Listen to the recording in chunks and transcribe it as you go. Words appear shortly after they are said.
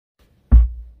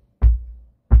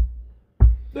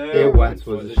There once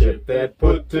was a ship that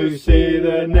put to sea.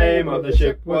 The name of the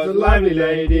ship was a Lively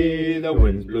Lady. The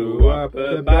winds blew up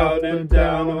about and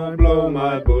down. Oh, blow,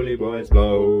 my bully boys,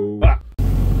 blow.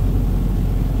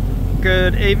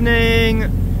 Good evening.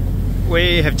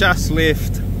 We have just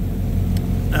left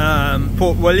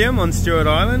Port William on Stewart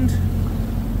Island.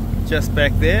 Just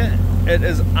back there. It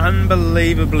is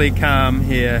unbelievably calm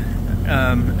here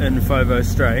in Fovo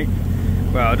Strait.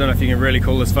 Well, I don't know if you can really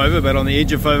call this Fovo, but on the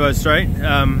edge of Fovo Strait.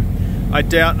 I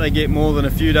doubt they get more than a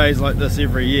few days like this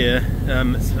every year.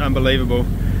 It's unbelievable.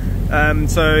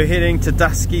 So heading to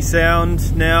Dusky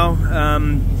Sound now.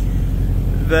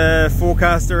 The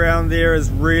forecast around there is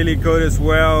really good as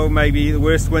well. Maybe the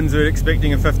worst winds we're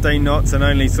expecting are 15 knots and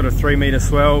only sort of 3-meter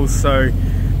swells, so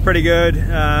pretty good.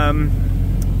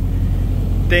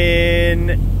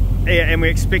 Then yeah, and we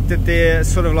expect that they're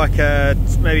sort of like a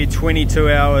maybe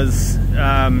 22 hours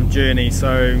journey,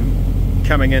 so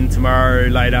coming in tomorrow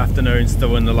late afternoon,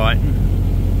 still in the light.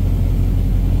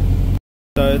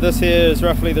 So this here is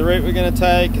roughly the route we're going to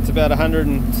take. It's about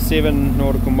 107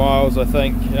 nautical miles, I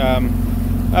think,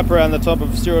 up around the top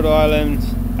of Stewart Island,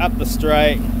 up the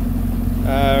strait,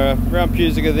 around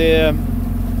Pusiga there.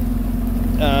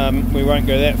 We won't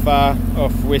go that far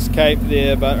off West Cape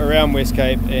there, but around West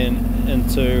Cape and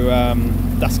into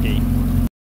Dusky.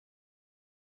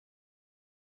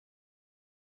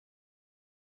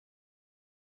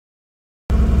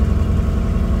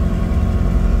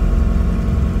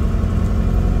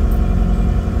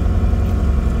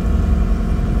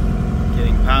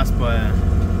 Getting passed by a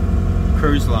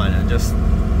cruise liner just,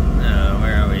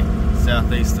 where are we?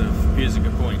 Southeast of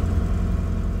Pusiga Point.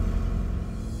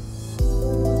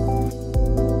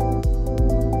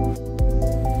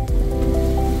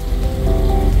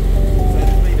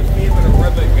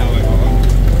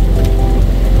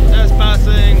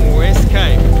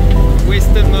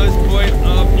 Westernmost point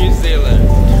of New Zealand.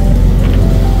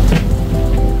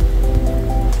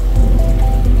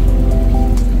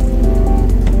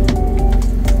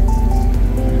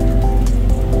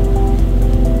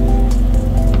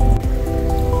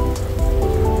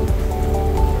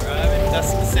 Arriving in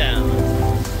Dusky Sound.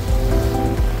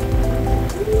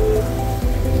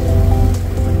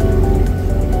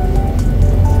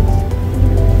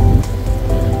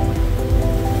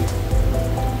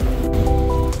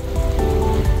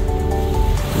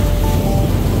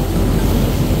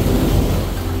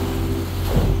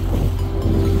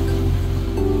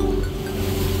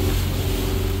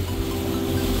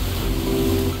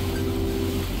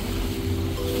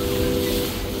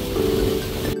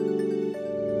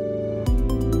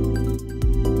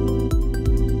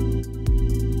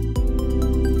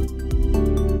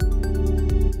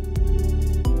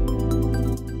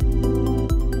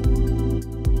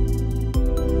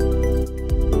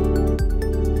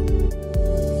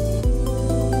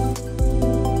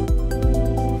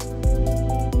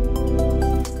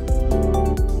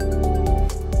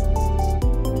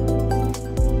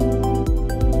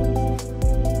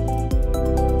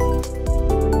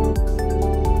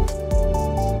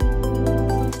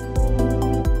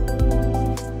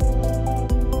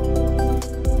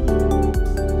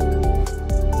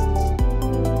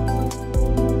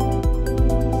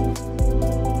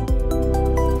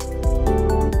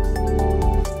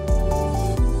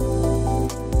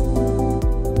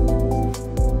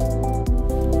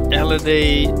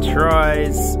 Elodie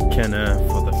tries Kinner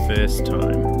for the first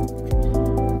time.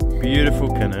 Beautiful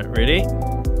Kinner. Ready?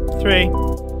 3,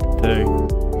 2,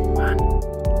 1.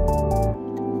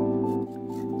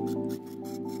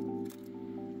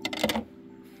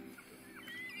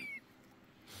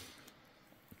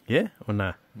 Yeah or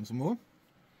nah? Want some more?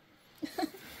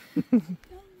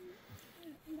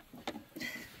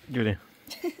 Give it here.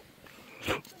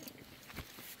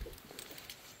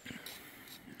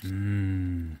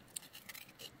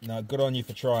 No, good on you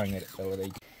for trying it,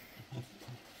 Elodie.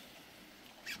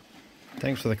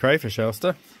 Thanks for the crayfish,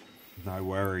 Alistair. No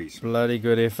worries. Bloody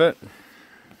good effort.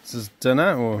 This is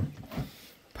dinner or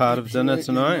part of dinner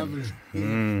tonight?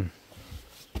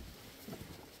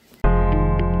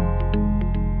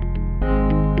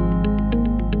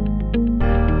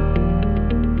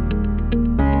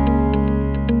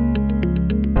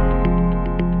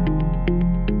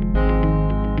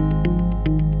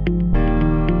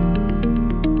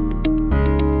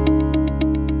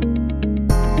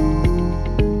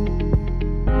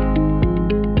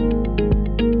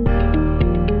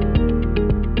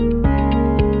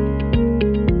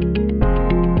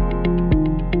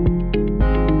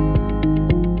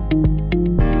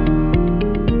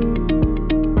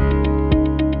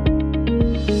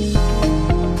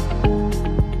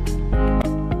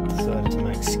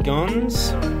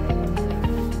 bygones.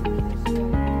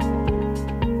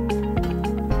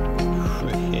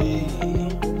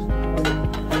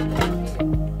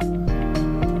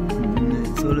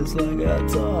 That's what it's like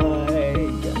outside.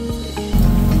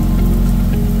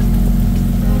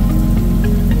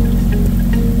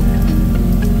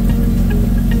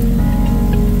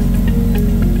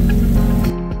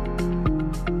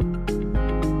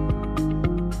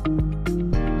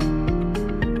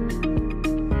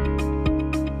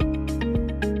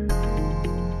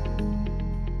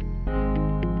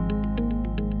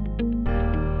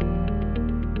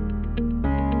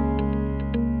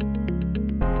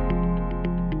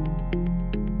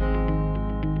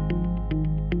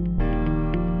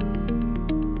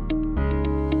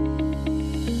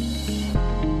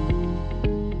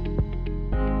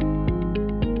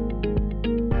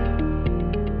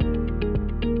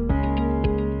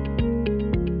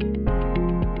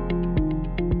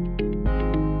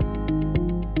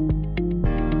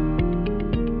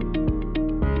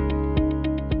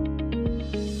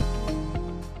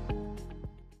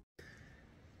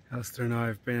 Alistair and I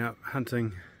have been out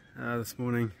hunting this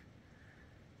morning.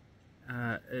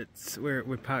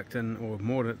 We're parked in, or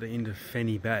moored at the end of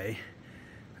Fanny Bay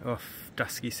off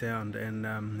Dusky Sound, and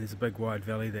there's a big wide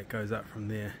valley that goes up from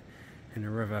there and a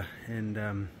river, and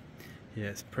yeah,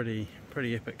 it's pretty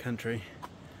epic country.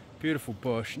 Beautiful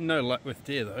bush, no luck with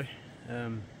deer though,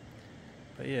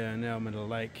 but yeah, now I'm at a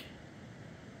lake.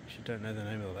 Actually don't know the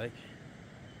name of the lake.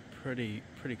 Pretty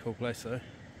cool place though.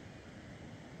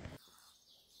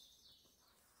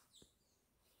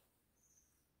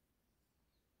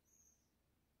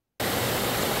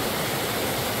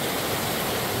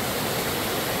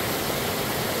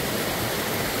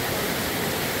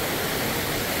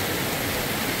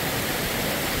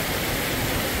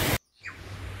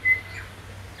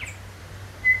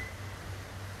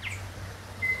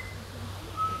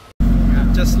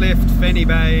 Just left Fanny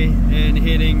Bay and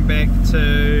heading back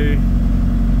to,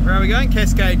 where are we going?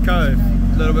 Cascade Cove,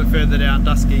 a little bit further down,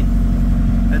 Dusky.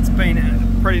 It's been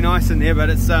pretty nice in there,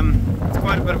 but it's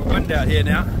quite a bit of a wind out here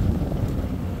now.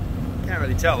 Can't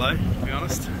really tell though, to be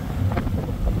honest.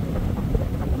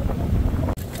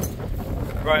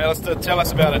 Right, Alistair, tell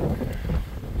us about it.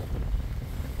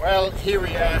 Well, here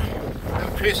we are,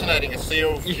 impersonating a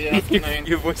seal for the afternoon.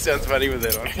 Your voice sounds funny with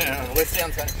that on. Voice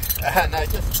sounds funny. No,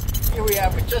 just here we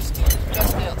are. We're just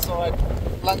outside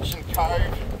Luncheon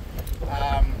Cove.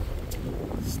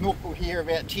 Snorkeled here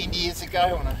about 10 years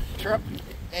ago on a trip,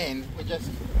 and we're just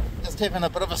having a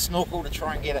bit of a snorkel to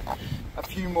try and get a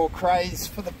few more crays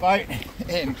for the boat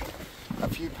and a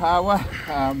few paua.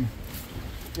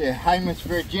 Yeah, Hamish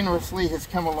very generously has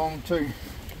come along to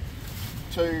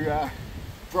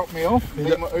drop me off,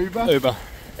 be my Uber.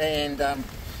 And yeah,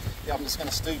 I'm just going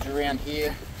to stooge around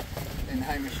here, and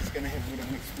Hamish is going to have a bit of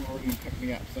an exploring and pick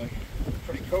me up, so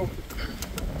pretty cool.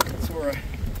 Saw a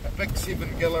big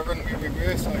 7-giller in where we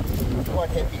were, so quite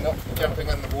happy not jumping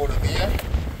in the water there.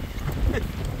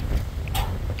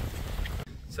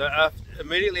 So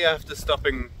immediately after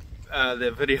stopping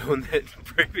the video on that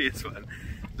previous one,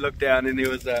 looked down and there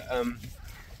was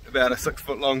about a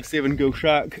 6-foot long 7-gill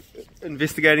shark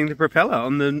investigating the propeller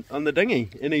on the dinghy,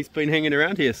 and he's been hanging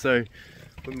around here, so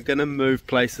I'm going to move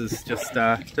places just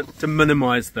to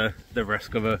minimise the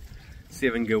risk of a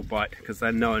 7-gill bite, because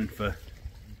they're known for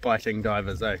biting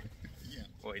divers, eh? Yeah.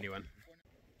 Or anyone.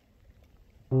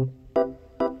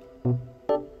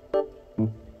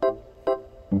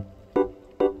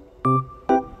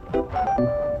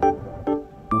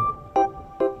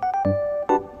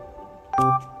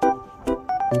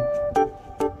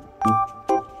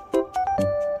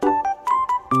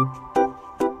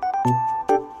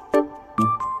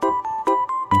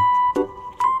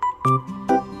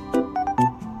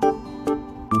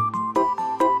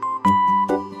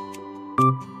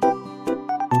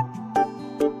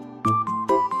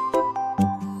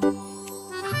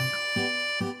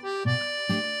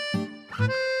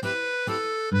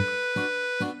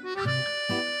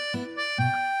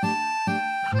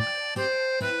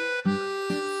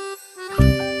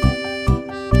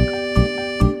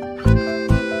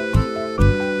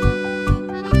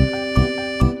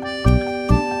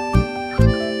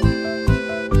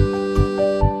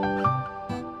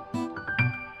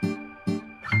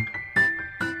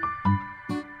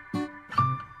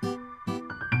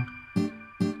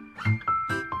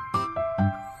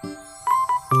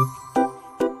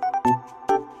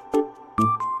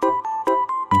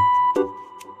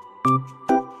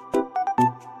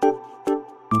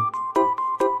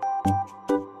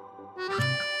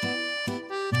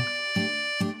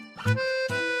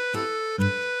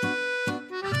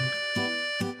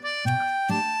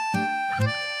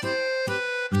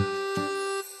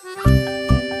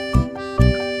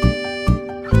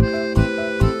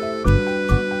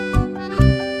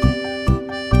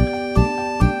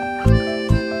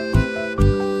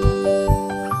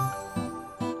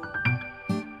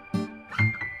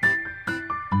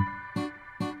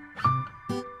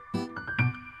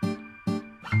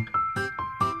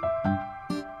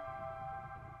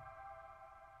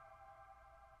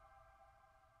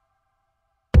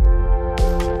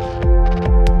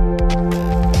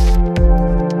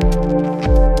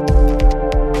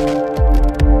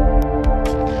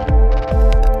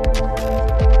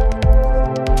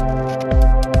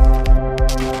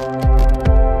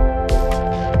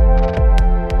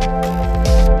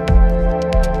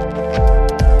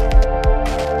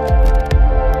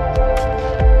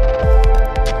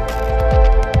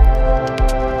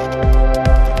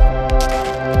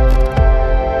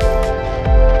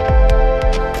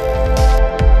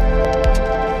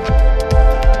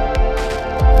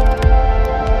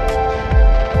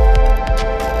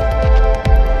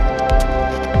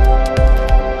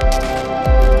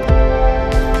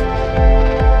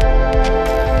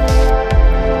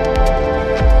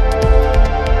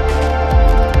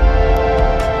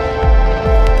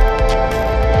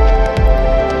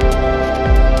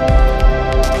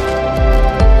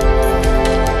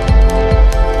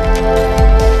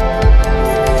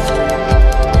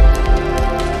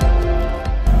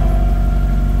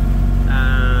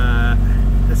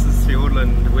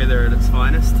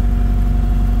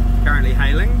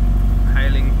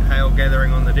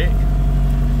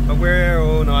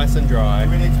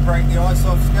 need to break the ice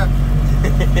off, Skip.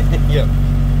 Yep.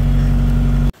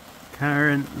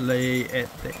 Currently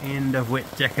at the end of Wet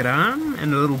Jacket Arm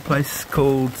in a little place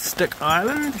called Stick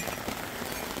Island,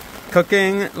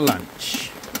 cooking lunch,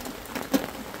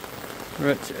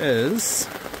 which is,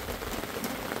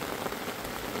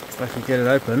 if I can get it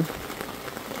open,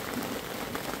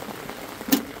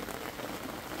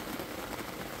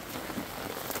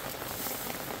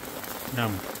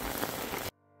 yum.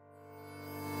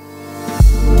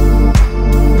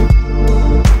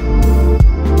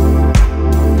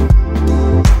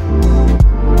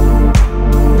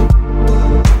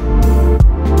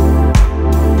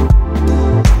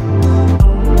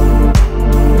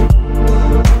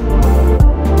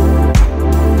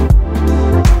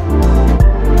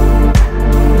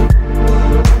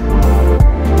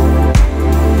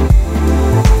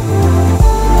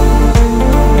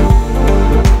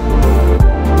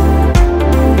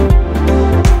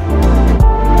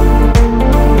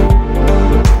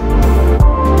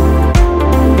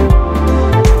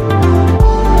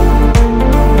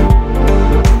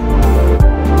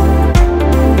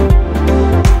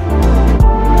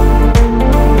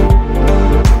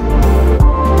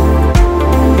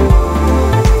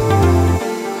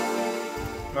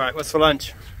 What's for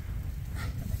lunch?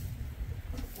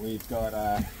 We've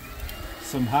got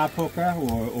some happuka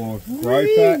or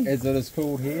groper as it is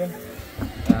called here.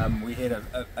 We had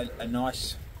a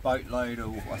nice boatload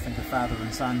of, I think, a father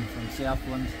and son from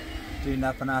Southland turned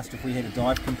up and asked if we had a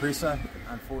dive compressor.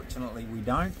 Unfortunately we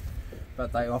don't,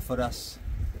 but they offered us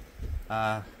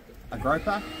a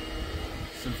groper,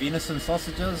 some venison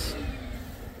sausages,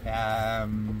 a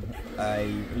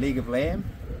leg of lamb,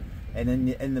 and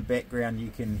in the background you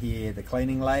can hear the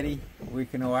cleaning lady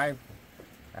working away,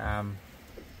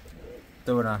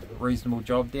 doing a reasonable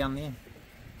job down there.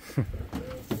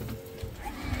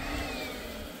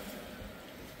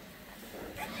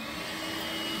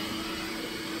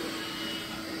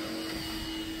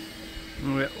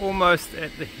 We're almost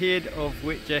at the head of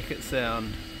Wet Jacket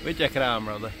Arm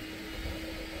rather.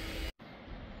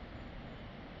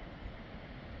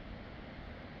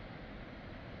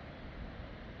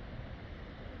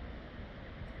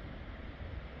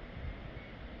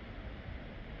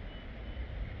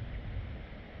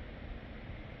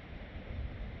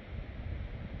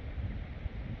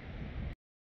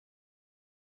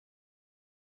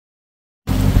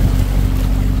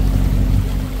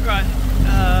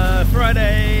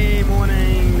 Friday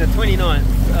morning, the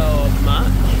 29th of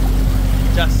March,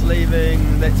 just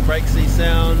leaving, that's Breaksea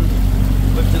Sound.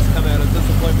 We've just come out of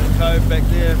Disappointment Cove back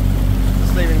there,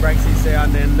 just leaving Breaksea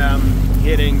Sound and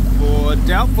heading for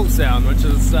Doubtful Sound, which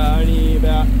is only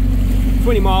about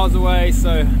 20 miles away,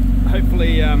 so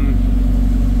hopefully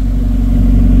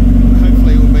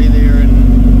we'll be there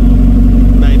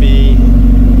in maybe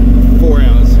 4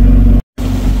 hours.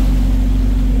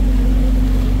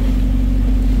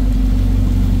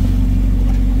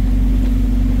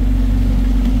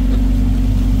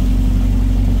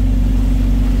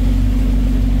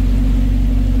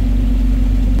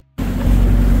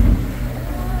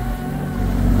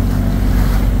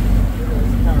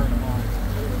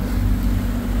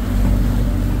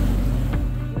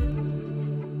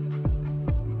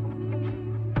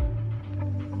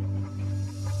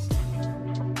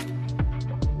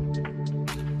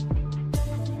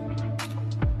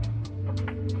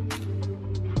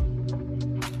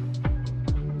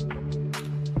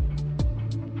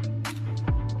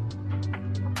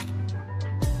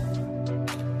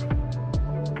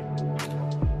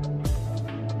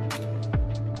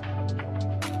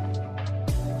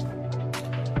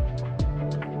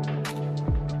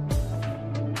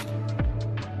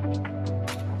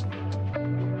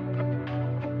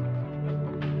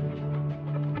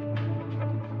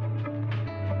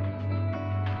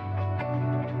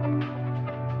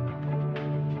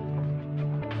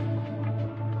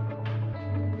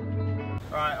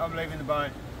 Right, I'm leaving the boat.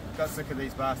 Got sick of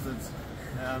these bastards.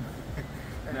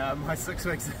 My 6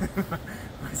 weeks,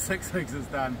 my 6 weeks is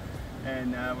done,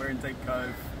 and we're in Deep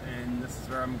Cove, and this is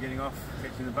where I'm getting off,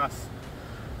 catching the bus,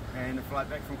 and a flight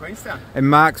back from Queenstown. And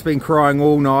Mark's been crying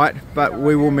all night, but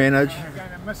we will manage. I'm going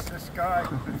to miss this guy.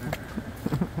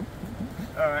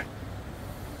 All right.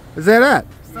 Is that it?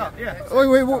 Stop. Yeah.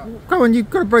 Wait, come on! You've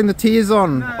got to bring the tears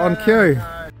on cue.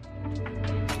 No.